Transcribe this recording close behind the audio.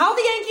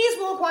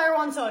acquire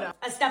Juan Soto,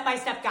 a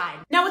step-by-step guide.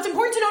 Now, what's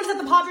important to note is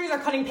that the Padres are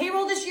cutting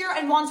payroll this year,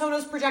 and Juan Soto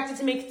is projected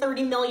to make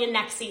 $30 million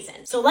next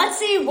season. So let's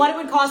see what it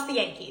would cost the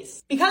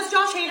Yankees. Because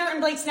Josh Hader and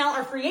Blake Snell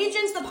are free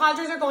agents, the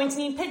Padres are going to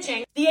need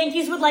pitching. The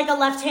Yankees would like a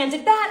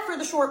left-handed bat for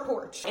the short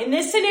porch. In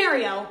this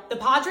scenario, the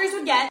Padres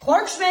would get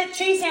Clark Schmidt,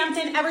 Chase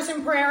Hampton,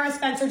 Everson Pereira,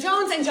 Spencer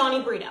Jones, and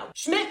Johnny Brito.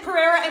 Schmidt,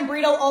 Pereira, and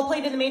Brito all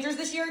played in the majors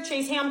this year.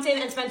 Chase Hampton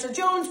and Spencer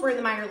Jones were in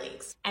the minor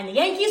leagues. And the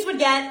Yankees would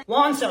get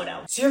Juan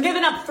Soto. So you're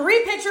giving up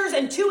 3 pitchers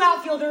and 2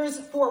 outfielders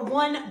for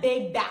 1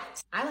 big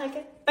bat. I like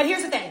it. But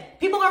here's the thing.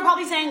 People are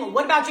probably saying,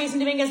 what about Jason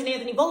Dominguez and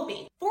Anthony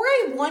Volpe? For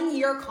a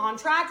 1-year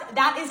contract,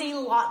 that is a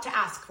lot to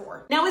ask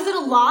for. Now, is it a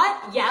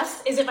lot?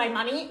 Yes. Is it my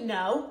money?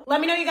 No.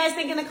 Let me know what you guys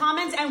think in the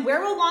comments, and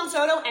where will Juan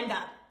Soto end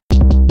up?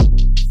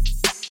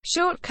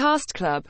 Short Cast Club